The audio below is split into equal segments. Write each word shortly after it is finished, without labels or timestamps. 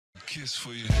kiss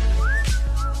for you.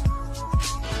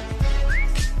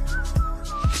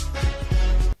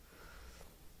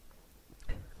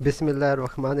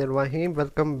 Bismillahirrahmanirrahim.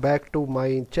 Welcome back to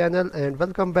my channel and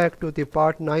welcome back to the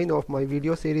part 9 of my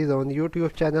video series on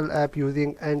YouTube channel app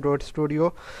using Android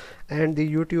Studio and the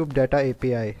YouTube data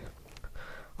API.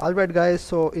 Alright guys,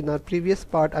 so in our previous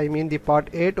part, I mean the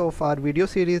part 8 of our video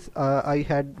series,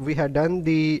 we had done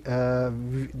the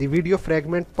video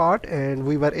fragment part, and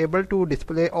we were able to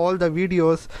display all the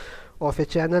videos of a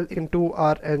channel into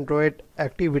our Android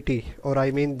activity, or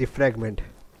I mean the fragment.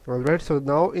 Alright, so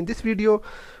now in this video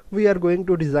we are going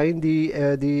to design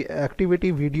the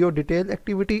activity video detail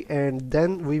activity, and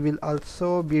then we will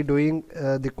also be doing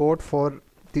the code for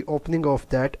the opening of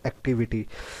that activity.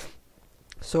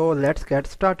 So let's get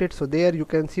started. So there you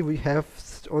can see we have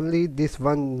only this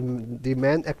one, the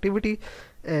main activity,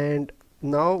 and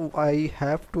now I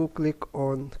have to click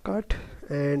on cut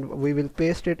and we will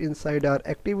paste it inside our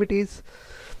activities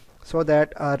so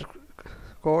that our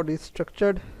code is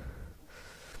structured.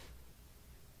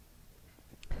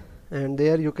 And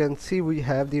there you can see we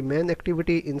have the main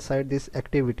activity inside this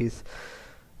activities.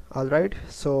 Alright,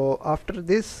 so after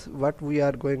this what we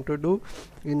are going to do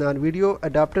in our video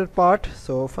adapter part,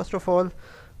 so first of all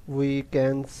we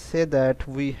can say that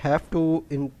we have to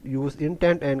use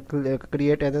intent and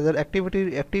create another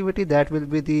activity that will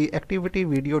be the activity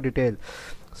video detail.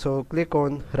 So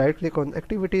right click on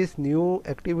activities, new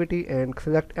activity, and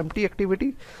select empty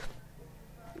activity.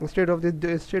 Instead of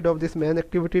this main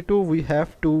activity 2, we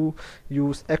have to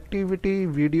use activity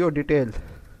video detail.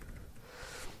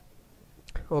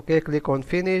 Okay, click on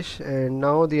finish, and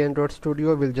now the Android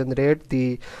Studio will generate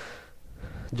the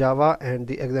Java and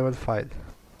the XML file.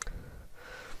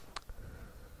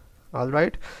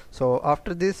 Alright, so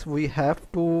after this we have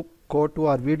to go to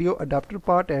our video adapter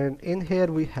part, and in here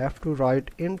we have to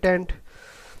write intent,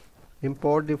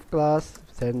 import div class,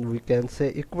 then we can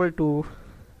say equal to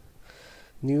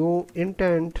new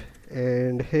intent,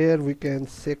 and here we can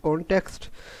say context,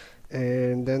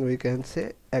 and then we can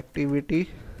say activity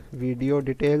video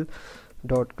detail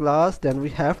dot class. Then we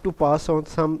have to pass on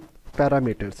some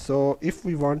parameters. So if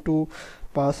we want to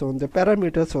pass on the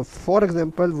parameters, so for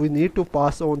example we need to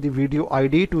pass on the video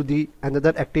ID to the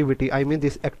another activity, I mean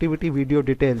this activity video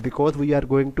detail, because we are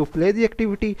going to play the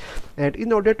activity, and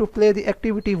in order to play the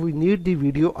activity we need the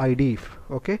video ID.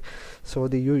 Okay, so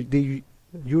the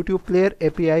YouTube player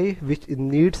API which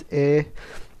needs a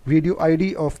video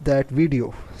ID of that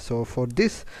video. So for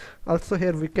this also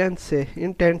here we can say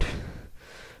intent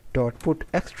dot put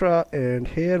extra, and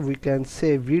here we can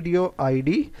say video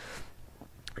ID.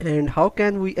 And how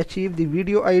can we achieve the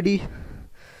video ID?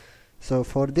 So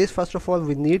for this first of all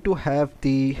we need to have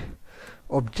the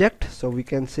object, so we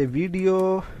can say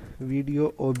video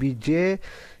obj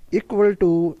equal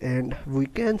to, and we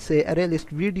can say array list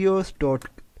videos dot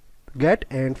get,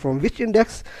 and from which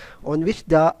index on which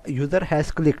the user has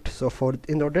clicked. So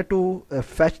in order to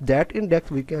fetch that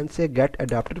index we can say get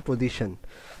adapter position.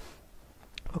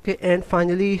 Okay, and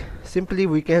finally simply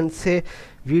we can say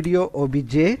video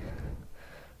obj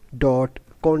dot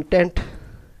content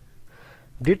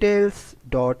details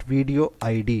dot video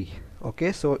ID.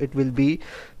 Okay, so it will be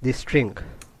the string.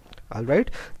 Alright,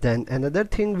 then another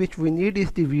thing which we need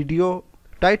is the video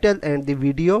title and the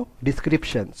video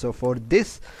description. So for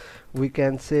this we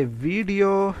can say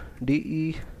video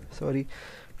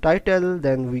title,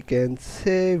 then we can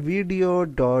say video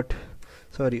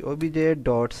obj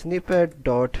dot snippet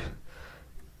dot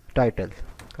title.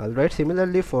 Alright,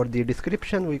 similarly for the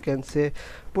description we can say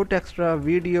put extra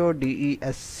video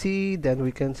desc, then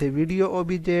we can say video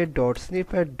obj dot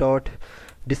snippet dot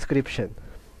description.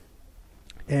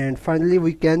 And finally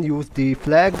we can use the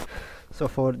flag. So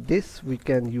for this we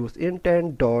can use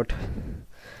intent dot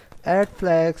add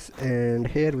flags, and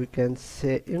here we can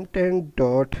say intent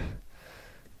dot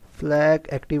flag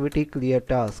activity clear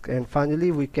task, and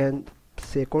finally we can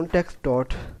say context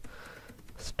dot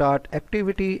start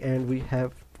activity, and we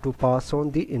have to pass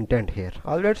on the intent here.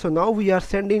 Alright, so now we are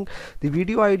sending the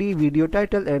video ID, video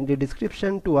title, and the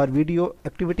description to our video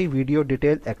activity video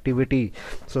detail activity.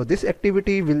 So this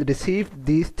activity will receive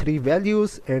these three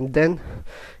values, and then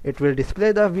it will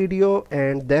display the video,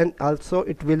 and then also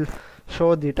it will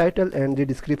show the title and the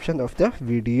description of the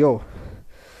video.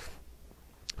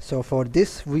 So for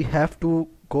this we have to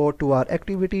go to our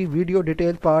activity video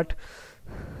detail part.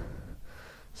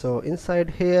 So inside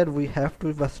here we have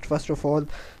to first of all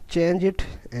change it,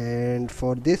 and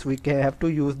for this we have to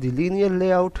use the linear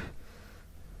layout.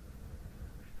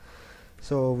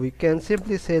 So we can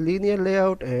simply say linear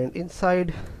layout, and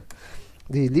inside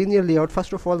the linear layout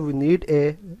first of all we need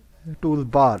a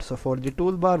toolbar. So for the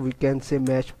toolbar we can say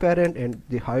match parent, and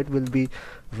the height will be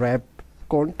wrap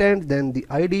content, then the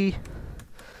ID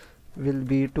will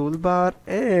be toolbar,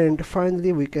 and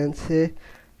finally we can say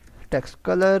text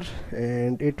color,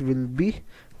 and it will be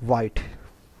white.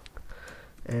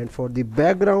 And for the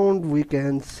background we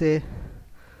can say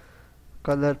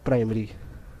color primary.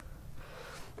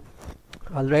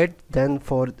 Alright, then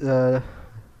for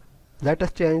let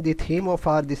us change the theme of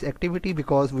our this activity,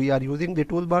 because we are using the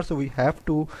toolbar, so we have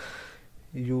to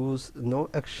use no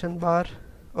action bar.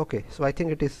 Okay, so I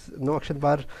think it is no action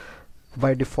bar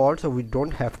by default, so we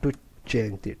don't have to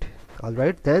change it.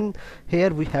 Alright, then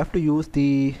here we have to use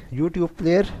the YouTube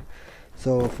player.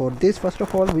 So for this, first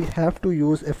of all we have to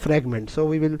use a fragment, so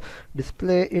we will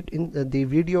display it in the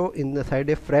video inside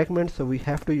a fragment. So we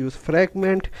have to use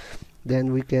fragment,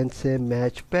 then we can say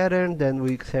match parent, then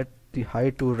we set the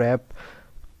height to wrap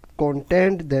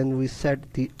content, then we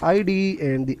set the ID,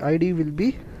 and the ID will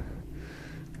be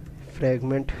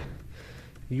fragment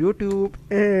YouTube,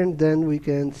 and then we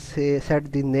can say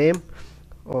set the name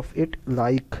of it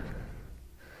like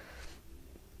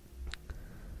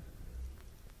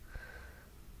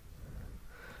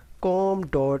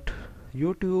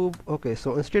com.youtube. okay,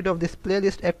 so instead of this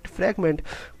playlist act fragment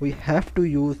we have to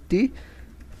use the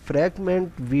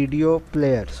fragment video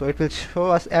player. So it will show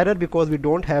us error because we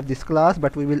don't have this class,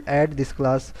 but we will add this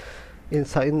class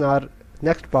inside in our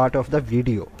next part of the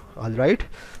video. Alright,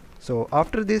 so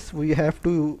after this we have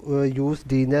to use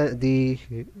the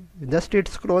nested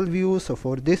scroll view. So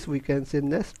for this we can say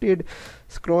nested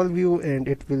scroll view, and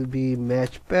it will be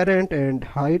match parent, and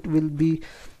height will be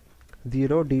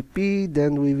 0 dp,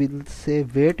 then we will say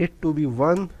weight it to be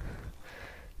 1,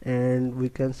 and we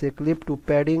can say clip to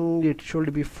padding it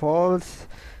should be false,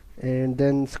 and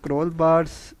then scroll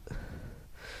bars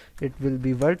it will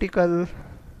be vertical,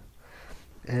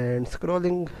 and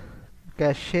scrolling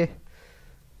cache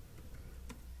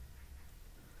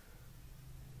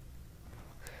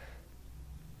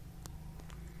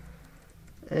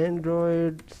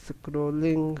Android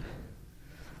scrolling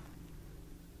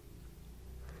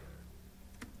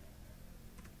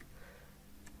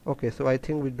okay, so I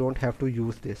think we don't have to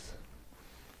use this.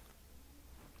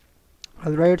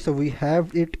 Alright, so we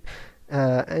have it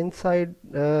inside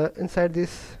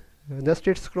this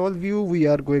nested scroll view. We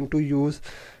are going to use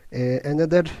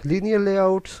another linear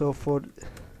layout. So for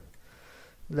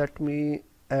let me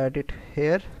add it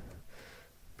here,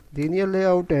 linear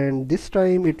layout, and this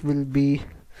time it will be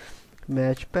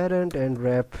match parent and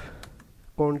wrap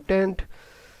content.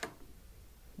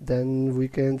 Then we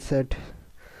can set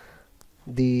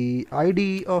the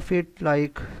ID of it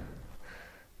like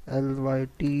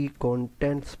lyt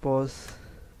contents pause,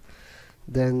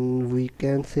 then we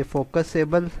can say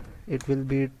focusable, it will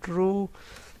be true,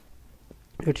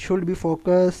 it should be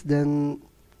focused, then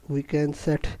we can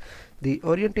set the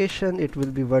orientation, it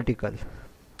will be vertical.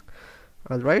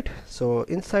 Alright, so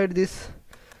inside this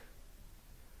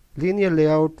linear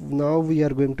layout now we are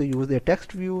going to use a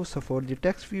text view. So for the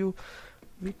text view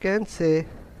we can say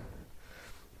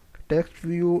text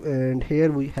view, and here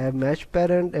we have match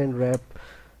parent and wrap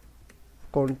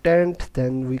content,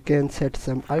 then we can set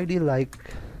some ID like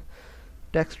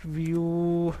text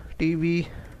view TV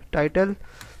title,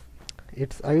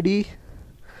 its ID,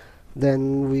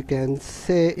 then we can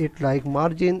say it like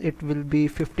margin, it will be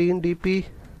 15 dp,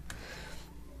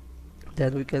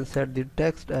 then we can set the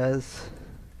text as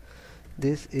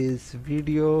this is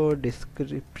video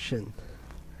description.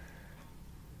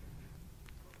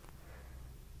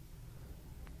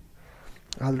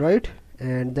 Alright,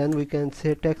 and then we can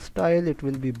say text style, it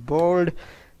will be bold,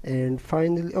 and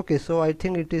finally okay, so I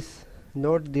think it is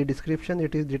not the description,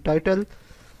 it is the title,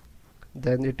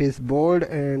 then it is bold,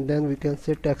 and then we can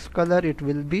say text color, it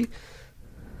will be,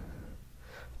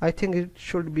 I think it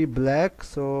should be black,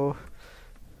 so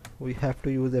we have to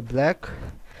use a black,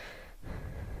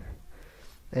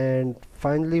 and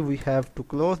finally we have to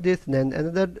close this. Then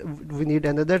we need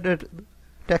another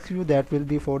text view that will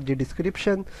be for the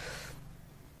description.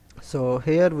 So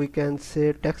here we can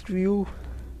say text view.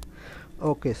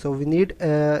 Okay, so we need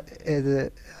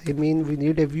we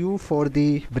need a view for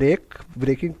the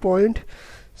breaking point.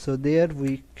 So there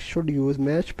we should use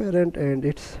match parent, and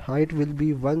its height will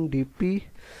be 1 dp,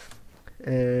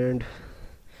 and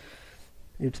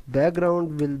its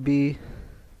background will be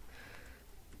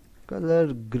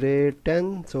color gray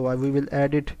 10. So we will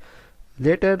add it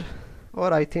later,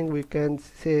 or I think we can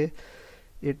say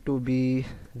it to be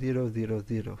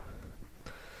 000.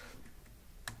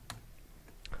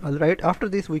 Alright, after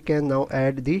this we can now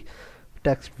add the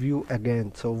text view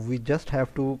again. So we just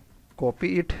have to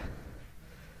copy it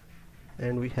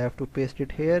and we have to paste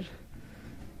it here.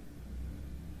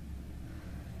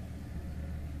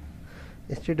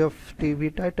 Instead of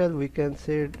TV title we can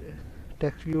say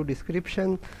text view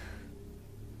description.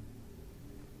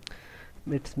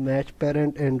 It's match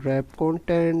parent and wrap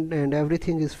content and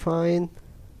everything is fine.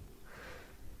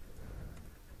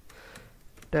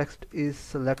 Text is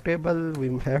selectable,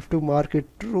 we have to mark it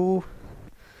true.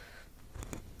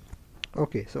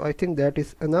 Okay, so I think that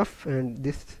is enough, and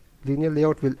this linear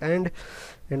layout will end,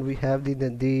 and we have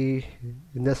the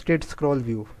nested scroll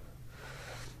view.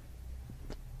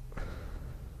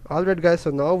 Alright guys, so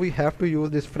now we have to use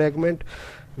this fragment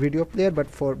video player, but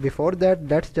before that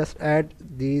let's just add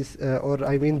these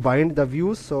bind the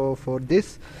views. So for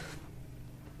this,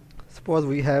 suppose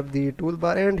we have the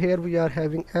toolbar, and here we are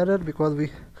having error because we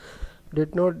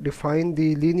did not define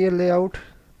the linear layout.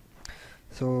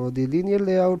 So the linear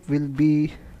layout will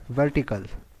be vertical.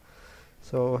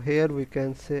 So here we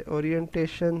can say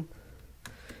orientation,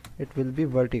 it will be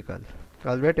vertical.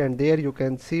 Alright, and there you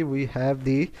can see we have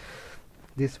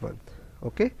this one.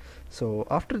 Okay, so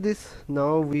after this,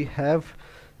 now we have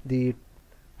the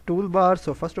toolbar.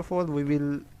 So first of all we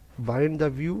will bind the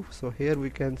view. So here we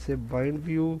can say bind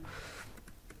view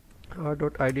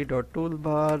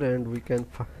r.id.toolbar, and we can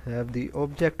have the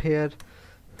object here.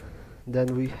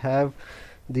 Then we have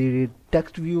the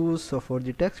text views. So for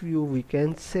the text view we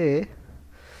can say,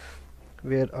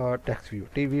 where are text view,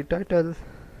 TV title,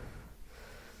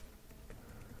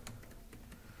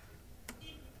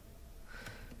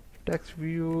 text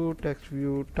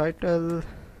view title.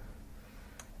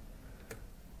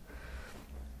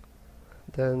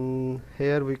 Then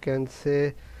here we can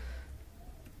say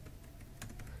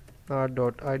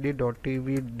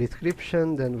r.id.tv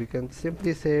description. Then we can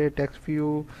simply say text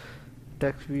view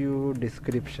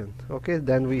description. Okay,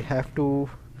 then we have to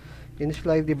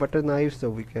initialize the butter knife. So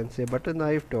we can say butter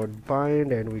knife dot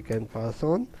bind, and we can pass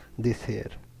on this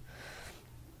here.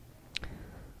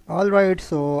 Alright,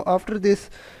 so after this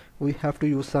we have to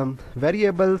use some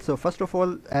variables. So first of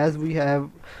all, as we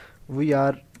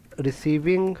are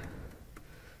receiving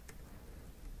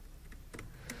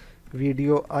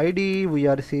video ID, we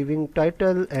are receiving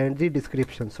title and the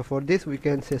description. So for this we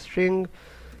can say string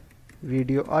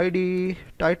video ID,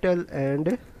 title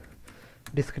and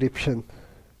description.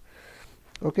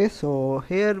 Okay, so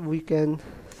here we can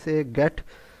say get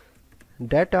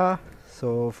data.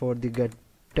 So for the get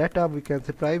data we can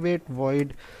say private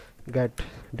void get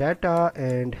data,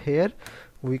 and here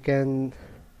we can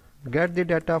get the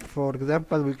data. For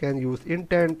example, we can use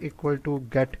intent equal to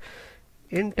get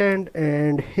intent,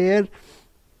 and here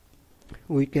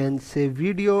we can say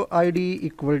video ID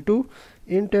equal to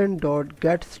intent dot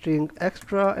get string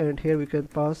extra, and here we can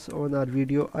pass on our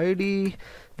video ID.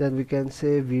 Then we can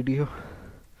say video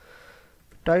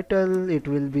title, it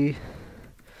will be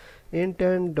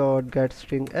intent dot get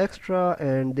string extra,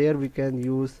 and there we can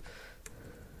use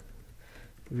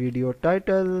video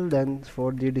title. Then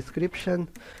for the description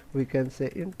we can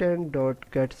say intent dot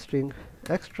get string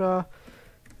extra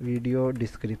video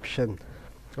description.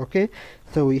 Okay,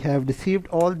 so we have received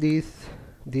all these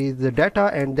the data,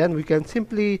 and then we can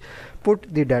simply put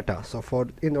the data. So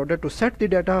in order to set the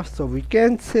data, so we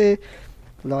can say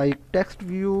like text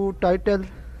view title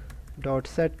dot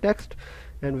set text,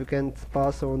 and we can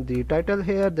pass on the title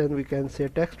here. Then we can say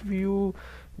text view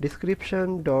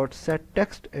description dot set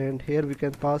text, and here we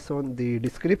can pass on the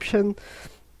description.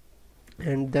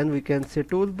 And then we can say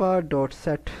toolbar dot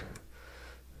set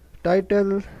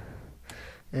title,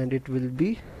 and it will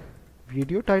be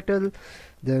video title.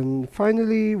 Then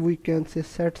finally we can say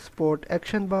set spot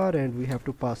action bar, and we have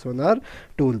to pass on our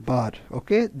toolbar.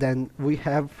 Okay, then we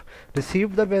have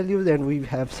received the values and we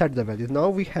have set the values. Now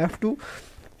we have to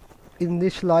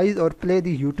initialize or play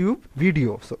the YouTube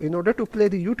video. So in order to play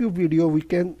the YouTube video, we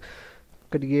can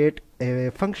create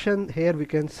a function. Here we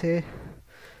can say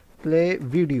play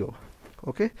video.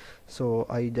 Okay, so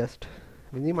I just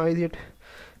minimize it,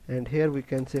 and here we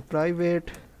can say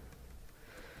private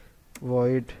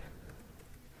void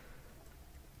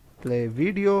play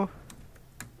video,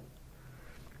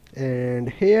 and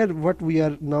here what we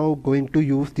are now going to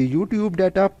use the YouTube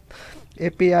data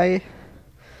API.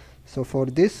 So for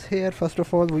this, here first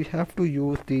of all we have to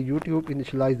use the YouTube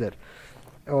initializer,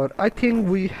 or I think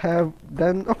we have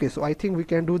done. Okay, so I think we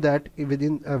can do that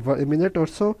within a minute or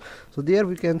so. So there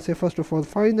we can say first of all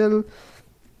final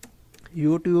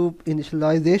YouTube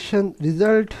initialization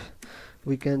result.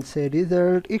 We can say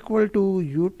result equal to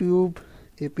YouTube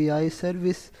API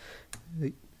service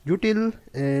util,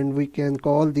 and we can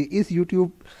call the is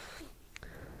YouTube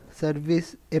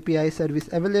service API service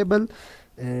available,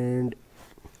 and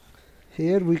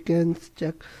here we can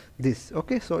check this.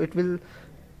 Okay, so it will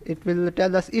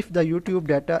tell us if the YouTube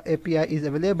data API is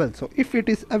available. So if it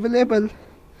is available,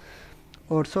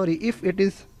 or sorry, if it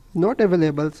is not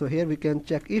available, so here we can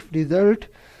check if result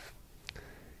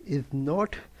is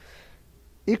not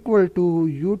equal to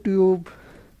YouTube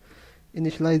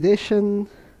initialization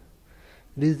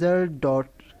result dot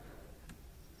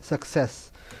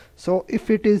success. So if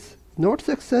it is not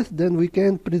success, then we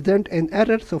can present an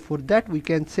error. So for that we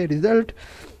can say result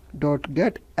dot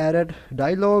get error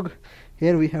dialog.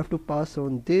 Here we have to pass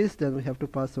on this, then we have to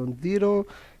pass on 0,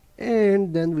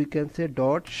 and then we can say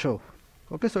dot show.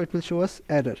 Okay, so it will show us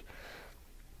error,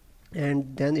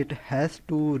 and then it has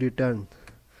to return.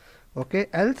 Okay,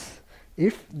 else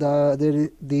if the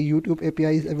YouTube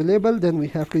API is available, then we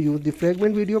have to use the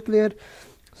fragment video player.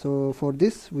 So for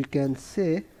this we can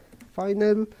say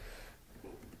final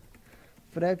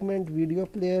fragment video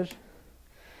player,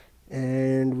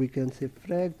 and we can say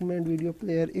fragment video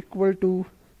player equal to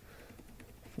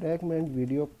fragment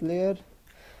video player,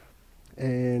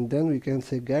 and then we can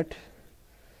say get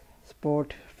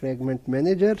spot fragment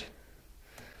manager,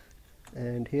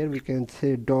 and here we can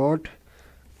say dot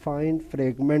find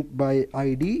fragment by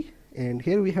ID, and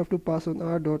here we have to pass on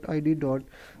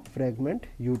r.id.fragment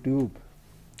YouTube.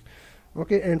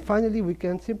 Okay, and finally we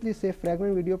can simply say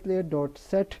fragment video player dot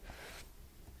set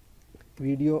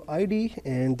video ID,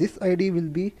 and this ID will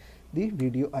be the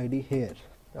video ID here.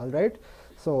 All right,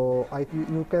 so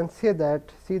you can see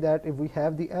that if we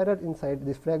have the error inside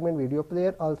this fragment video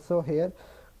player, also here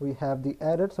we have the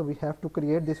error. So we have to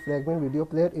create this fragment video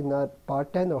player in our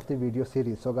part 10 of the video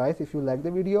series. So guys, if you like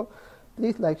the video,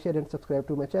 please like, share and subscribe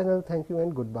to my channel. Thank you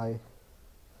and goodbye.